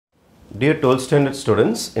Dear 12th standard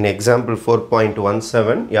students, in example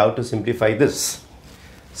 4.17, you have to simplify this.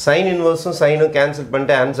 Sin inverse and sin cancel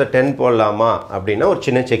பண்ணிட்டு answer 10 போடலாமா அப்படினா ஒரு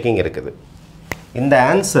சின்ன checking இருக்குது. இந்த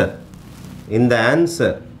ஆன்சர்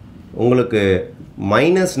உங்களுக்கு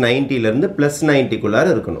 -90 ல இருந்து +90 குள்ளார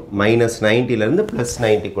இருக்கணும். -90 ல இருந்து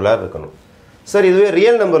 +90 குள்ளார இருக்கணும். சார் இதுவே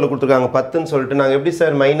ரியல் நம்பர்ல கொடுத்திருக்காங்க 10 ன்னு சொல்லிட்டு நாங்க எப்படி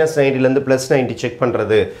சார் -90 ல இருந்து +90 செக்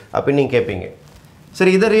பண்றது அப்படி நீங்க கேப்பீங்க.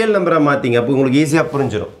 சரி இத ரியல் நம்பரா மாத்தீங்க. அப்ப உங்களுக்கு ஈஸியா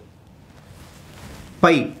புரிஞ்சிரும்.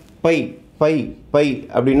 pi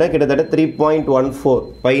அப்படினா கிட்டத்தட்ட 3.14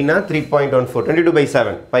 பைனா 3.14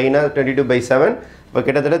 22/7 பைனா 22/7 இப்ப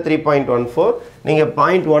கிட்டத்தட்ட 3.14 நீங்க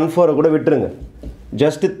 0.14 கூட விட்டுருங்க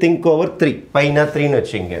just think over 3 பைனா 3 ன்னு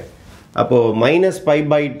வெச்சீங்க அப்போ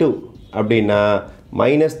 -pi/2 அப்படினா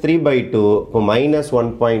 -3/2 அப்போ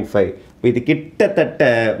 -1.5 இது கிட்டத்தட்ட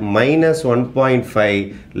 -1.5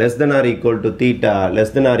 less than or equal to theta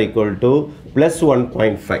less than or equal to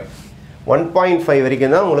 +1.5 1.5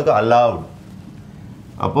 வரைக்கும் தான் உங்களுக்கு allowed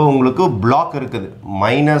அப்போ உங்களுக்கு பிளாக் இருக்குது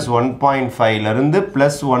 -1.5 ல இருந்து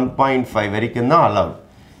 +1.5 வரைக்கும் தான் allowed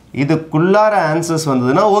இதுக்குள்ளார ஆன்சர்ஸ்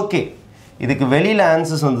வந்ததுனா ஓகே இதுக்கு வெளியில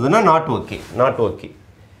ஆன்சர்ஸ் வந்ததுனா not okay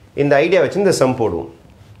இந்த ஐடியா வச்சு இந்த சம் போடுவோம்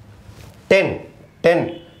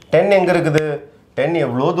 10 எங்க இருக்குது 10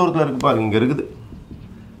 எவ்வளவு தூரத்துல இருக்கு பாருங்க இங்க இருக்குது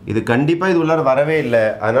இது கண்டிப்பா இது உள்ளார வரவே இல்ல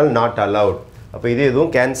அதனால not allowed அப்ப இது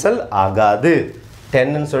எதுவும் கேன்சல் ஆகாது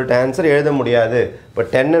 10 ன்னு சொல்லிட்டு ஆன்சர் எழுத முடியாது இப்ப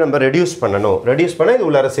 10 நம்ம ரெடியூஸ் பண்ணனும் ரெடியூஸ் பண்ணா இது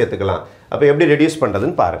உள்ளார சேர்த்துக்கலாம் அப்ப எப்படி ரெடியூஸ்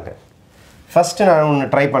பண்றதுன்னு பாருங்க ஃபர்ஸ்ட் நான் ஒன்னு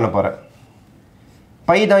ட்ரை பண்ண போறேன்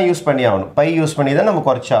பை தான் யூஸ் பண்ணி ஆவணும் பை யூஸ் பண்ணி தான் நம்ம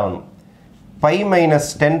குறைச்சு ஆவணும் பை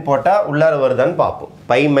 -10 போட்டா உள்ளார வருதான்னு பாப்போம்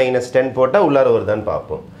பை -10 போட்டா உள்ளார வருதான்னு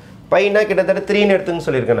பாப்போம் பைனா கிட்டத்தட்ட 3 ன்னு எடுத்துன்னு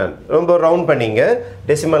சொல்லிருக்கேன் நான் ரொம்ப ரவுண்ட் பண்ணீங்க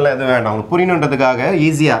டெசிமல்ல எதுவும் வேண்டாம் உங்களுக்கு புரியணும்ன்றதுக்காக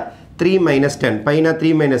ஈஸியா 3 - 10 பைனா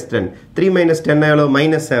 3 - 10 3 - 10 எவ்வளவு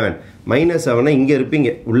 -7 -7 இங்க இருப்பீங்க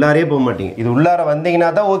உள்ளாரே போக மாட்டீங்க இது உள்ளார வந்தீங்கனா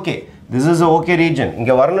தான் okay this is a okay region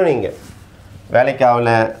இங்க வரணும் நீங்க வேலைக்கு ஆவல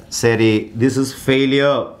சரி this is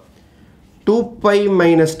failure 2pi -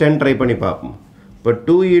 10 try பண்ணி பாப்போம் இப்போ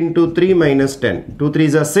 2 * 3 - 10 2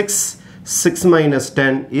 3s are 6 6 -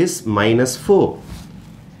 10 is -4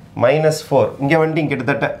 -4 இங்க வந்துட்டீங்க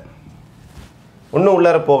கிட்டத்தட்ட இன்னும்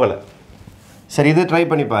உள்ளார போகல சரி இது ட்ரை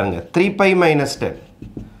பண்ணி பாருங்க 3pi - 10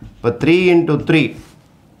 இப்போ 3 * 3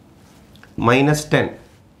 -10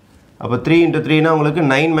 அப்ப 3 * 3 னா உங்களுக்கு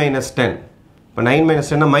 9 - 10 இப்ப 9 -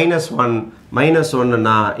 10 னா -1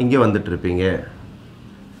 னா இங்க வந்துட்டு இருப்பீங்க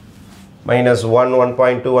 -1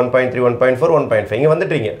 1.2 1.3 1.4 1.5 இங்க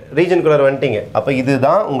வந்துட்டீங்க ரீஜன் குலர் வந்துட்டீங்க அப்ப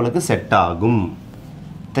இதுதான் உங்களுக்கு செட் ஆகும்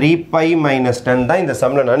 3pi - 10 தான் இந்த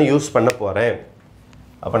சம்ல நான் யூஸ் பண்ண போறேன்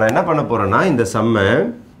அப்ப நான் என்ன பண்ண போறேன்னா இந்த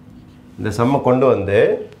சம்ம கொண்டு வந்து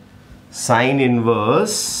sin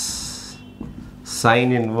inverse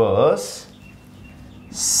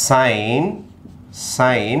sin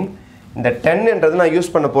இந்த 10 என்றது நான்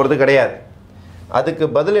யூஸ் பண்ண போறது கிடையாது அதுக்கு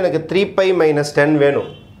பதில் எனக்கு 3pi - 10 வேணும்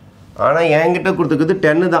ஆனா என்கிட்ட கொடுத்துக்குது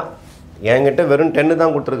 10 தான் என்கிட்ட வெறும் 10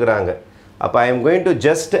 தான் கொடுத்திருக்காங்க அப்ப I am going to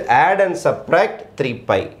just add and subtract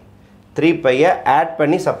 3pi I add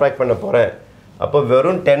பண்ணி சப்ட்ராக்ட் பண்ண போறேன் அப்ப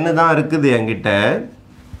வெறும் 10 தான் இருக்குது என்கிட்ட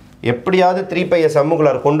எப்படியாவது 3pi ஐ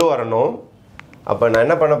சம்முக்குள்ள கொண்டு வரணும் அப்ப நான்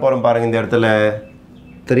என்ன பண்ண போறேன் பாருங்க இந்த இடத்துல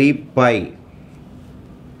 3pi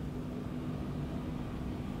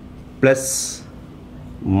plus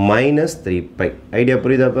 -3pi ஐடியா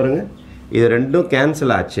புரியுதா பாருங்க இது ரெண்டும்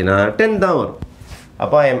கேன்சல் ஆச்சுனா 10 தான் வரும்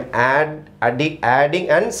அப்ப I am adding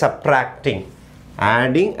and subtracting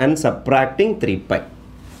 3pi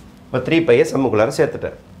இப்ப 3pi ஐ சம்முக்குள்ள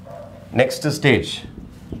சேர்த்துட்டேன் next stage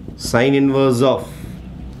sin inverse of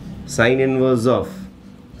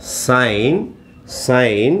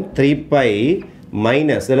sin 3pi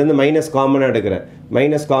minus இதுல இருந்து மைனஸ் காமனா எடுக்கிறேன்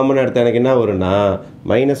மைனஸ் காமனா எடுத்தா எனக்கு என்ன வரும்னா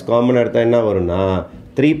மைனஸ் காமனா எடுத்தா என்ன வரும்னா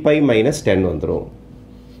 3pi - 10 வந்துரும்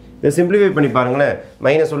இத சிம்பிளிஃபை பண்ணி பாருங்களே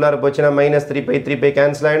மைனஸ் உள்ளார போச்சுனா -3pi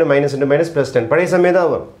கேன்சல் ஆயிடும் -, +10 பழைய சம்மே தான்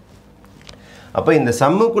வரும் அப்ப இந்த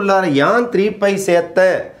சம்முக்குள்ளார ஏன் 3pi சேர்த்த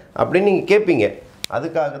அப்படி நீங்க கேப்பீங்க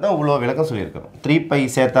அதுக்காக தான் இவ்வளவு விளக்கம் சொல்லியிருக்கோம் 3pi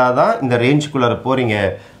சேர்த்தாதான் இந்த ரேஞ்சுக்குள்ளார போறீங்க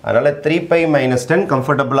அதனால 3pi - 10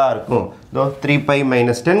 கம்ஃபர்ட்டபிளா இருக்கும் தோ 3pi -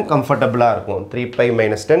 10 கம்ஃபர்ட்டபிளா இருக்கும் 3pi -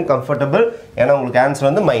 10 கம்ஃபர்ட்டபிள் ஏனா உங்களுக்கு ஆன்சர்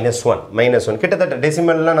வந்து -1 கிட்டத்தட்ட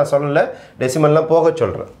டெசிமல்லாம் நான் சொல்லல டெசிமல்லாம் போக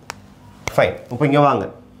சொல்றேன் ஃபைன் இப்போ இங்க வாங்க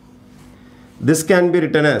this can be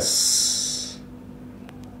written as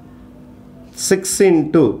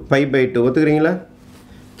 6 * pi/2 ஒத்துக்கறீங்களா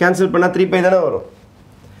cancel பண்ணா 3pi தான வரும்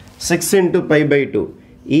 6 * pi/2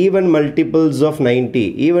 even multiples of 90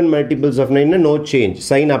 even multiples of 9 no change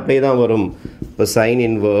sin அப்படியே தான் வரும் இப்போ sin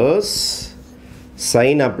inverse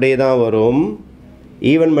sin அப்படியே தான் வரும்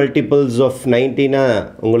ஈவன் மல்டிபிள்ஸ் ஆஃப் 90னா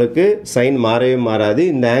உங்களுக்கு சைன் மாறவே மாறாது.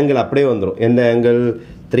 இந்த ஆங்கிள் அப்படியே வந்துடும். எந்த ஆங்கிள்?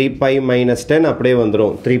 3π - 10 அப்படியே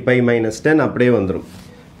வந்துடும். 3π - 10 அப்படியே வந்துடும்.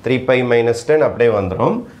 3π - 10 அப்படியே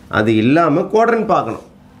வந்துடும். அது இல்லாமல் குவாட்ரண்ட் பார்க்கணும்.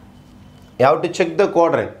 you have to check the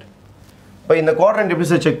quadrant. இப்போ இந்த குவாட்ரண்ட் எப்படி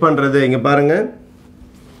சார் செக் பண்ணுறது? இங்கே பாருங்கள்,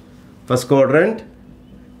 first quadrant,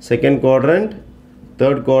 second quadrant,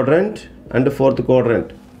 third quadrant and fourth quadrant.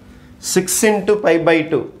 6 into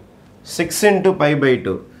π/2, 6 into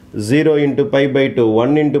π/2, 0 into π/2,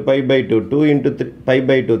 1 into π/2, 2 into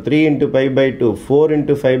π/2, 3 into π/2, 4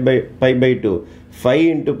 into π/2, 5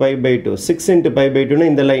 into π/2, 6 into π/2 னா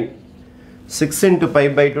இந்த லைன். 6 into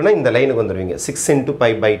π/2 னா இந்த லைனுக்கு வந்துடுவீங்க. 6 into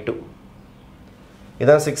π/2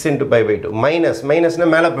 இதான் 6 into π/2. மைனஸ்னா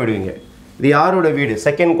மேலே போயிடுவீங்க. இது யாரோட வீடு?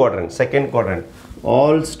 Second quadrant.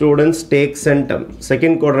 All students take centum.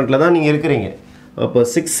 Second குவாட்ரண்ட்டில் தான் நீங்கள் இருக்கிறீங்க. அப்போ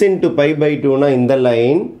 6 into π/2 னா இந்த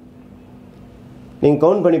லைன் நீங்கள்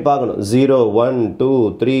கவுண்ட் பண்ணி பார்க்கணும். 0 1 2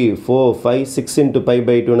 3 4 5 6 into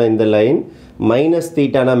π/2 னா இந்த லைன். மைனஸ்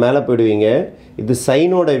தீட்டானா மேலே போயிடுவீங்க. இது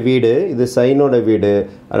சைனோட வீடு,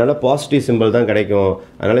 அதனால் பாசிட்டிவ் சிம்பிள் தான் கிடைக்கும்.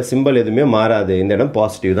 அதனால் சிம்பிள் எதுவுமே மாறாது. இந்த இடம்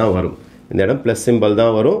பாசிட்டிவ் தான் வரும், இந்த இடம் ப்ளஸ் சிம்பிள்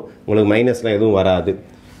தான் வரும். உங்களுக்கு மைனஸ்லாம் எதுவும் வராது.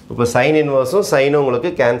 இப்போ சைன் இன்வர்ஸும் சைனும் உங்களுக்கு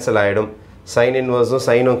கேன்சல் ஆகிடும். சைன் இன்வர்ஸும்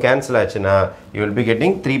சைனும் கேன்சல் ஆச்சுன்னா யூ வில் பி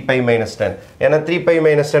கெட்டிங் 3π - 10. ஏன்னா 3π -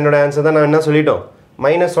 10ஓட ஆன்சர் தான் நான் என்ன சொல்லிட்டோம்?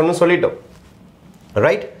 -1 சொல்லிட்டோம்,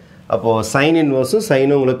 ரைட்? அப்போது சைன் இன்வர்ஸும்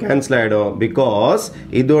சைனும் உங்களுக்கு கேன்சல் ஆகிடும். பிகாஸ்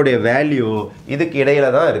இதோடைய வேல்யூ இதுக்கு இடையில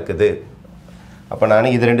தான் இருக்குது. அப்போ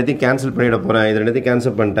நான் இது ரெண்டுத்தையும் கேன்சல் பண்ணிட போகிறேன். இது ரெண்டுத்தையும்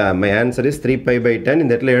கேன்சல் பண்ணிட்டேன். My answer is 3π/10.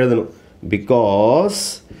 இந்த இடத்துல எழுதணும். பிகாஸ்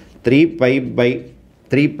 3π - 10.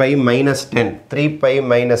 3π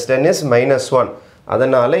 - 10 is -1.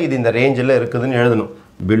 அதனால் இது இந்த ரேஞ்சில் இருக்குதுன்னு எழுதணும்.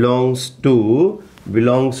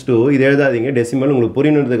 பிலாங்ஸ் டு இது எழுதாதீங்க, டெசிமல் உங்களுக்கு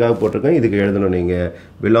புரியணுன்றதுக்காக போட்டிருக்கேன். இதுக்கு எழுதணும் நீங்கள்.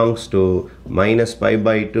 Belongs to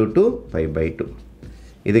 -π/2 to π/2.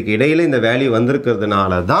 இதுக்கு இடையில் இந்த வேல்யூ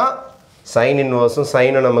வந்திருக்கிறதுனால தான் சைன் இன்வர்ஸும்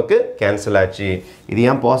சைனும் நமக்கு கேன்சல் ஆச்சு. இது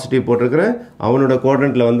ஏன் பாசிட்டிவ் போட்டிருக்கிறேன்? அவனோட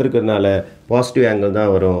குவாட்ரண்ட்டில் வந்திருக்கிறதுனால பாசிட்டிவ் ஆங்கிள்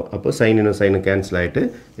தான் வரும். அப்போ சைனும் சைனும் கேன்சல் ஆகிட்டு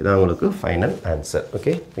இதான் உங்களுக்கு ஃபைனல் ஆன்சர்.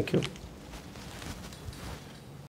 Okay, thank you.